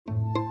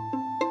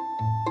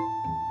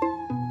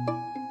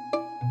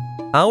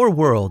Our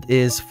world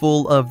is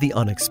full of the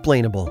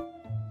unexplainable.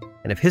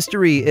 And if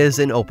history is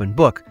an open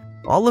book,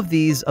 all of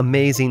these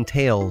amazing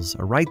tales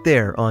are right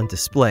there on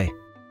display,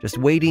 just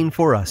waiting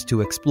for us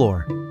to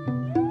explore.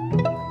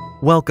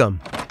 Welcome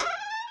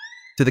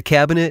to the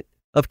Cabinet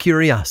of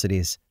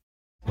Curiosities.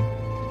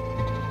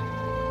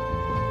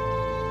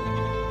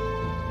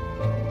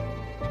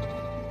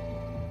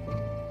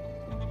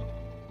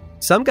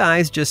 Some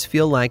guys just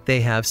feel like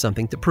they have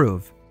something to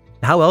prove.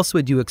 How else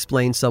would you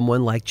explain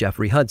someone like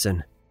Geoffrey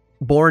Hudson?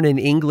 Born in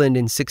England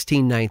in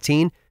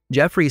 1619,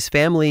 Geoffrey's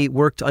family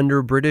worked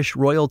under British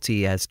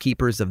royalty as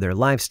keepers of their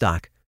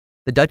livestock.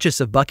 The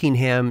Duchess of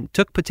Buckingham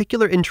took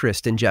particular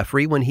interest in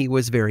Geoffrey when he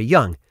was very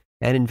young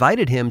and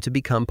invited him to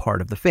become part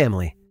of the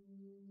family.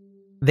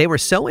 They were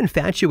so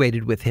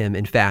infatuated with him,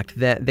 in fact,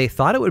 that they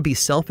thought it would be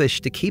selfish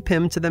to keep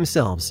him to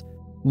themselves.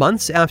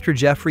 Months after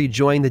Geoffrey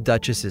joined the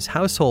Duchess's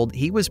household,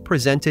 he was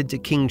presented to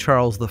King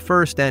Charles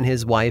I and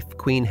his wife,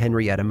 Queen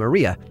Henrietta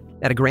Maria,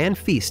 at a grand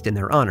feast in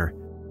their honor.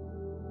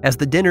 As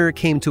the dinner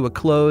came to a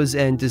close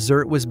and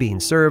dessert was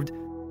being served,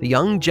 the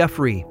young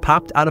Geoffrey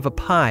popped out of a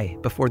pie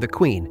before the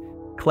Queen,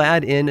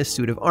 clad in a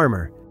suit of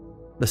armor.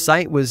 The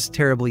sight was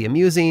terribly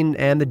amusing,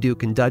 and the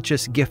Duke and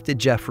Duchess gifted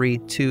Geoffrey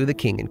to the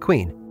King and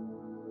Queen.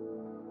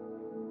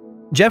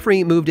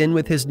 Geoffrey moved in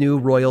with his new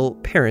royal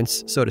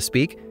parents, so to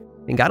speak,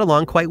 and got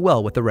along quite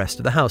well with the rest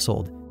of the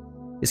household.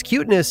 His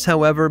cuteness,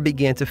 however,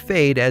 began to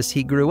fade as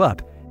he grew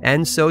up,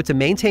 and so to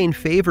maintain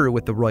favor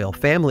with the royal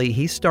family,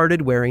 he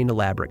started wearing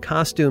elaborate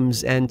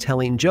costumes and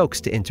telling jokes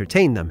to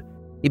entertain them.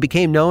 He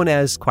became known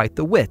as quite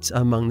the wit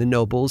among the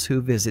nobles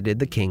who visited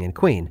the king and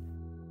queen.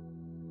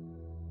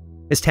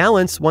 His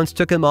talents once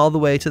took him all the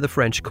way to the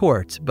French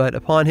court, but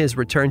upon his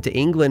return to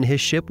England,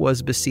 his ship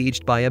was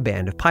besieged by a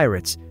band of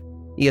pirates.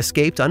 He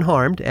escaped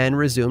unharmed and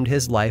resumed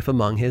his life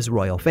among his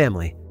royal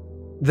family.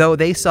 Though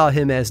they saw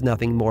him as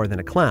nothing more than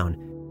a clown,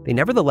 they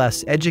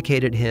nevertheless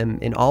educated him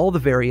in all the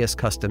various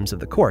customs of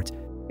the court,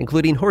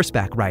 including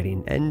horseback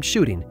riding and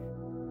shooting.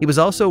 He was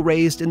also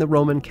raised in the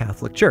Roman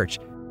Catholic Church.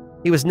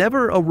 He was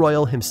never a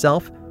royal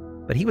himself,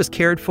 but he was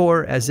cared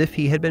for as if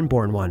he had been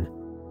born one.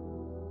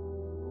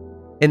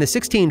 In the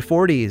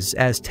 1640s,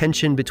 as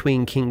tension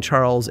between King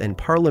Charles and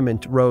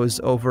Parliament rose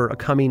over a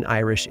coming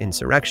Irish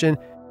insurrection,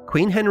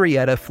 Queen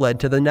Henrietta fled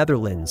to the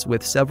Netherlands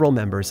with several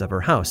members of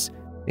her house,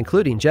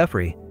 including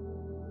Geoffrey.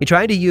 He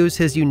tried to use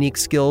his unique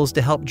skills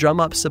to help drum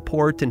up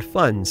support and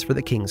funds for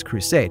the King's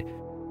Crusade,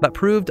 but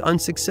proved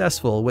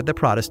unsuccessful with the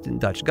Protestant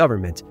Dutch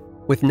government.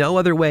 With no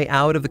other way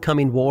out of the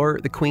coming war,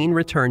 the Queen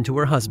returned to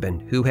her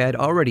husband, who had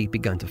already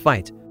begun to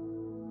fight.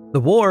 The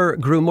war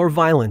grew more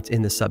violent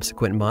in the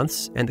subsequent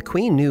months, and the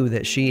Queen knew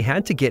that she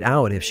had to get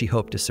out if she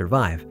hoped to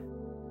survive.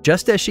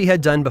 Just as she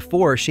had done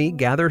before, she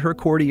gathered her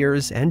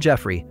courtiers and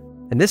Geoffrey,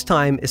 and this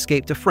time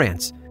escaped to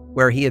France,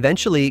 where he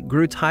eventually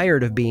grew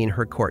tired of being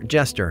her court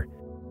jester.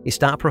 He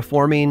stopped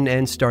performing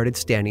and started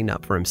standing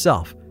up for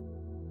himself.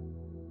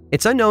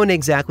 It's unknown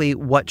exactly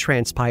what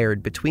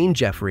transpired between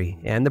Geoffrey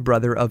and the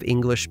brother of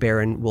English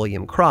Baron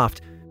William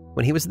Croft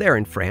when he was there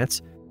in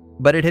France,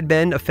 but it had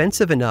been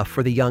offensive enough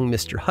for the young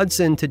Mr.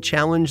 Hudson to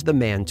challenge the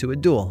man to a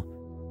duel.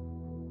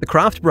 The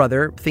Croft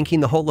brother, thinking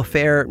the whole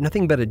affair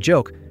nothing but a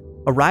joke,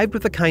 arrived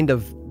with a kind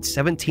of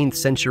 17th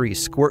century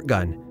squirt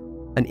gun,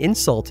 an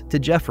insult to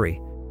Geoffrey.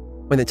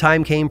 When the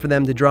time came for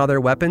them to draw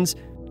their weapons,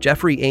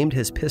 Geoffrey aimed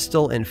his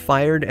pistol and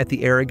fired at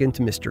the arrogant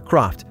Mr.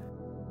 Croft.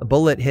 A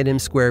bullet hit him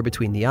square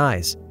between the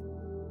eyes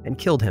and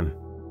killed him.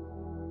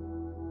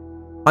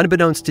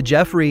 Unbeknownst to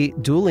Geoffrey,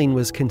 dueling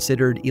was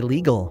considered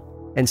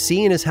illegal, and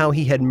seeing as how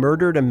he had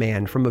murdered a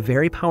man from a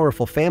very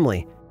powerful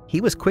family, he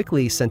was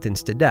quickly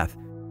sentenced to death.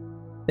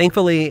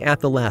 Thankfully, at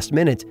the last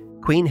minute,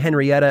 Queen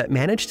Henrietta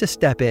managed to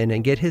step in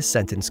and get his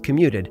sentence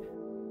commuted.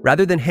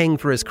 Rather than hang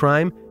for his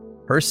crime,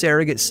 her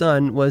surrogate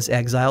son was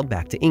exiled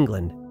back to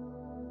England.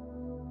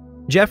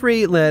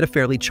 Geoffrey led a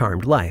fairly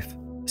charmed life,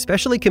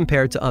 especially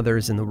compared to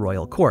others in the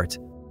royal court.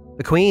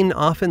 The Queen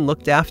often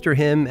looked after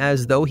him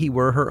as though he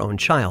were her own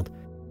child,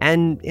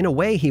 and in a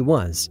way he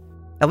was.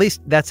 At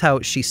least that's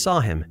how she saw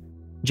him.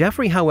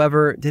 Geoffrey,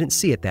 however, didn't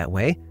see it that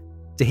way.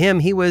 To him,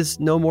 he was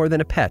no more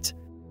than a pet,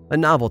 a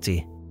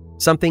novelty,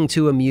 something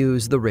to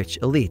amuse the rich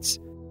elites.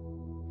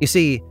 You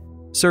see,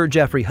 Sir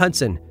Geoffrey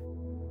Hudson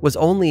was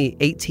only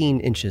 18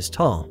 inches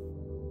tall.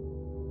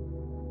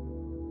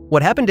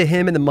 What happened to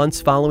him in the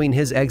months following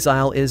his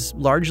exile is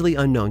largely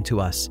unknown to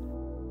us.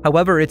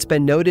 However, it's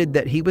been noted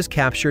that he was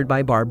captured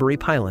by Barbary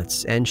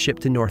pilots and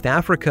shipped to North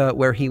Africa,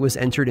 where he was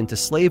entered into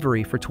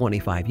slavery for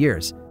 25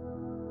 years.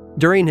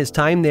 During his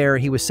time there,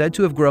 he was said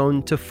to have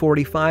grown to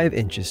 45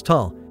 inches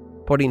tall,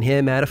 putting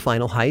him at a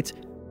final height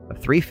of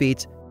 3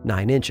 feet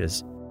 9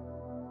 inches.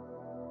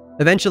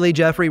 Eventually,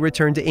 Geoffrey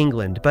returned to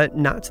England, but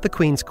not to the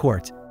Queen's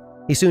court.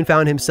 He soon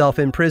found himself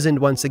imprisoned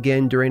once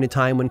again during a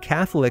time when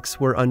Catholics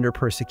were under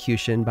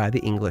persecution by the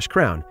English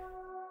crown.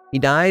 He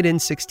died in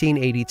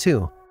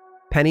 1682,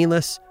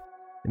 penniless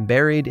and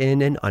buried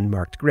in an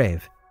unmarked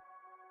grave.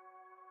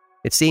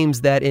 It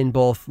seems that in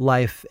both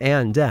life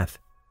and death,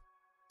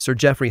 Sir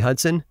Geoffrey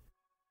Hudson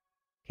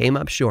came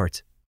up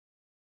short.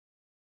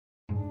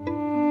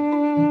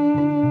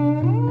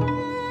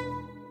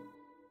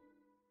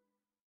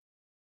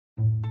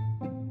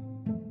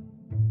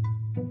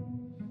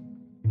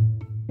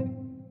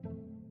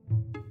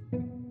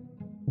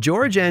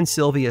 George and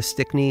Sylvia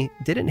Stickney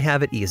didn't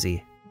have it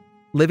easy.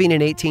 Living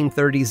in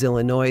 1830s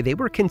Illinois, they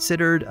were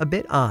considered a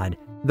bit odd,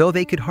 though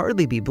they could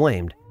hardly be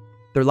blamed.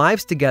 Their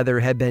lives together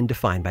had been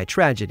defined by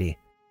tragedy.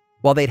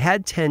 While they'd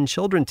had 10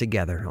 children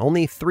together,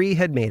 only 3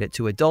 had made it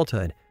to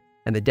adulthood,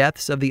 and the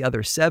deaths of the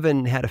other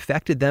 7 had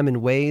affected them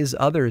in ways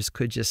others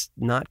could just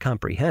not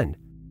comprehend.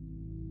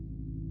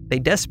 They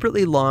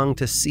desperately longed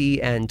to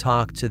see and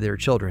talk to their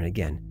children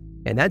again,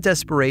 and that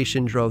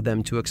desperation drove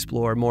them to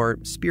explore more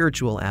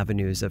spiritual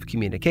avenues of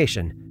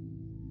communication.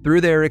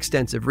 Through their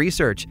extensive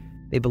research,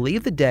 they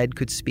believed the dead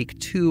could speak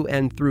to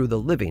and through the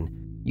living,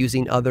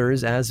 using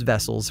others as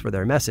vessels for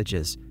their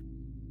messages.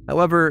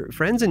 However,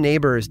 friends and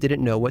neighbors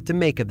didn't know what to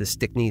make of the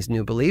Stickneys'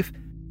 new belief.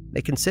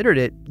 They considered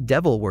it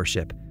devil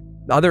worship.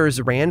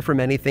 Others ran from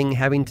anything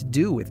having to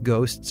do with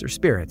ghosts or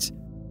spirits.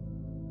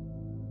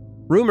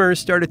 Rumors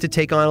started to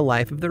take on a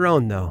life of their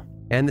own, though,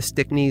 and the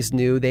Stickneys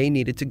knew they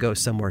needed to go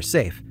somewhere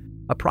safe,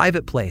 a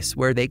private place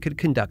where they could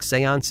conduct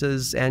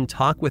seances and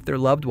talk with their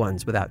loved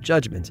ones without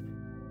judgment.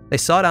 They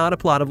sought out a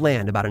plot of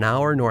land about an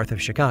hour north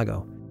of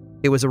Chicago.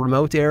 It was a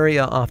remote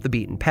area off the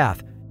beaten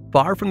path,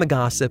 far from the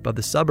gossip of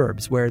the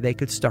suburbs where they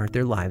could start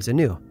their lives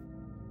anew.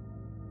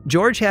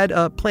 George had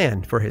a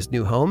plan for his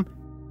new home.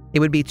 It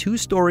would be 2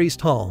 stories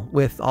tall,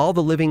 with all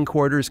the living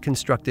quarters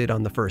constructed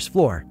on the first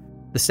floor.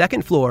 The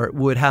second floor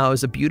would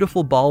house a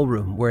beautiful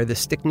ballroom where the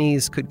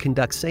Stickneys could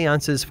conduct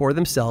seances for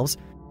themselves,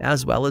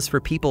 as well as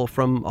for people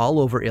from all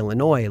over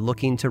Illinois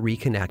looking to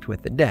reconnect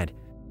with the dead.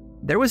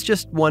 There was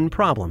just one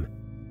problem: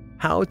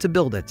 how to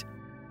build it.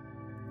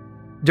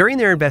 During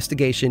their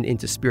investigation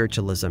into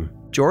spiritualism,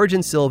 George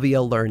and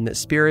Sylvia learned that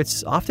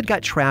spirits often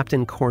got trapped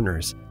in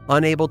corners,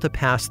 unable to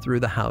pass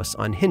through the house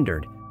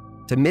unhindered.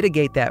 To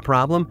mitigate that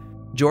problem,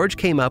 George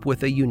came up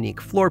with a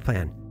unique floor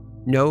plan: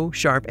 no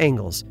sharp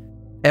angles.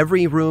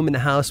 Every room in the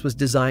house was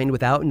designed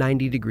without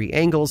 90-degree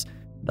angles,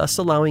 thus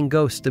allowing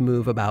ghosts to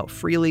move about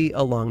freely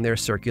along their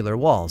circular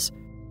walls.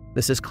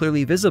 This is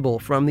clearly visible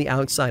from the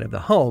outside of the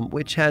home,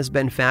 which has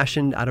been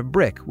fashioned out of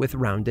brick with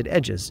rounded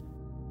edges.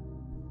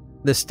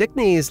 The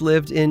Stickneys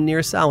lived in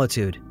near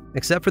solitude,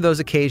 except for those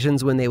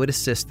occasions when they would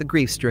assist the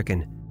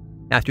grief-stricken.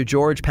 After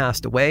George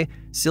passed away,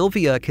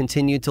 Sylvia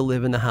continued to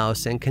live in the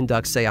house and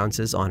conduct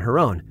seances on her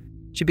own.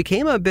 She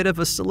became a bit of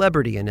a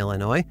celebrity in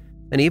Illinois,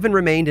 and even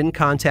remained in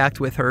contact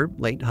with her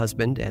late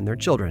husband and their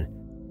children.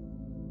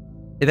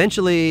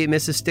 Eventually,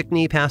 Mrs.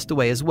 Stickney passed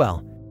away as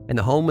well, and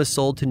the home was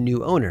sold to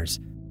new owners.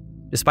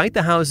 Despite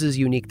the house's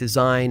unique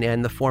design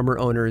and the former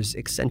owner's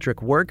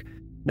eccentric work,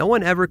 no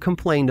one ever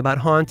complained about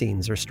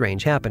hauntings or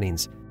strange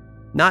happenings.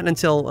 Not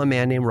until a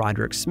man named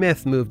Roderick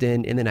Smith moved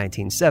in the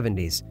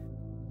 1970s.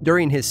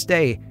 During his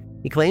stay,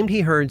 he claimed he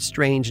heard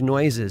strange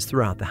noises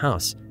throughout the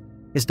house.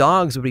 His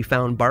dogs would be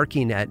found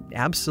barking at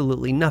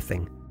absolutely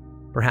nothing.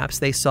 Perhaps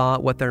they saw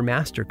what their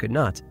master could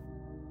not.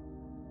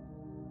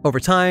 Over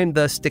time,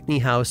 the Stickney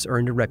house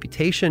earned a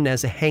reputation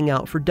as a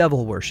hangout for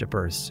devil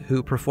worshippers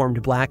who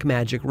performed black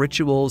magic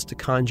rituals to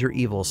conjure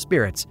evil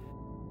spirits.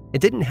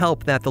 It didn't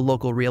help that the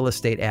local real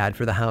estate ad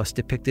for the house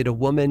depicted a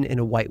woman in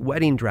a white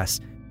wedding dress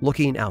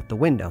looking out the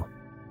window.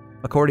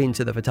 According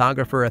to the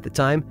photographer at the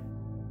time,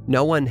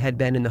 no one had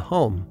been in the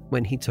home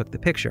when he took the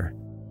picture.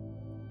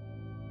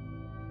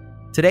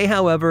 Today,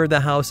 however, the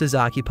house is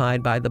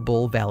occupied by the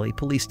Bull Valley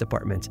Police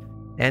Department,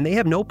 and they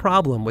have no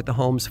problem with the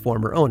home's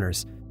former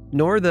owners,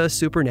 nor the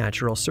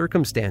supernatural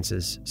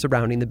circumstances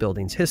surrounding the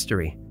building's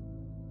history.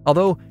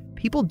 Although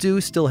people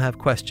do still have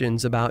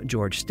questions about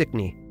George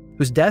Stickney,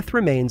 whose death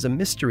remains a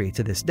mystery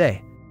to this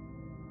day.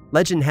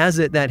 Legend has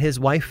it that his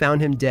wife found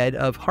him dead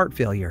of heart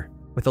failure,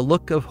 with a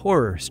look of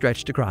horror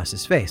stretched across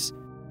his face.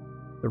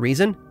 The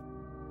reason?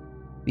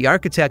 The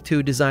architect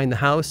who designed the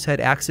house had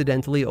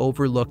accidentally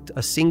overlooked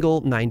a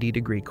single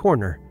 90-degree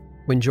corner.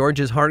 When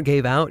George's heart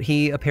gave out,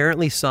 he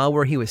apparently saw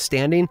where he was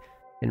standing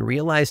and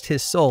realized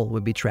his soul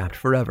would be trapped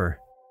forever.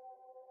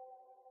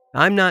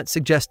 I'm not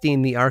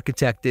suggesting the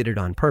architect did it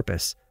on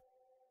purpose,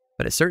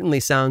 but it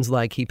certainly sounds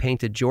like he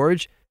painted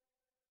George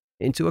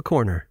into a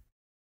corner.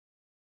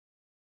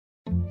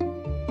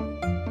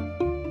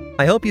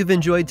 I hope you've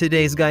enjoyed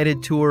today's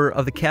guided tour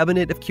of the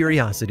Cabinet of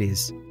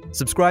Curiosities.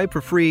 Subscribe for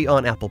free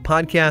on Apple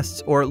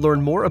Podcasts or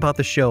learn more about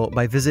the show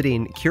by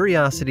visiting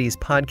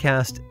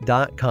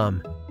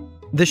curiositiespodcast.com.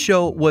 This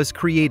show was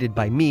created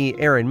by me,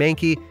 Aaron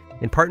Mahnke,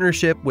 in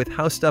partnership with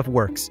How Stuff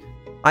Works.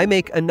 I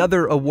make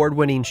another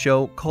award-winning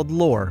show called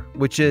Lore,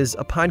 which is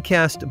a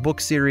podcast, book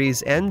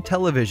series, and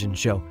television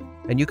show,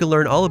 and you can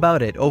learn all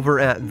about it over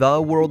at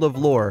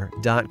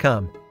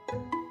theworldoflore.com.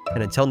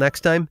 And until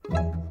next time,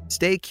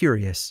 stay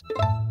curious.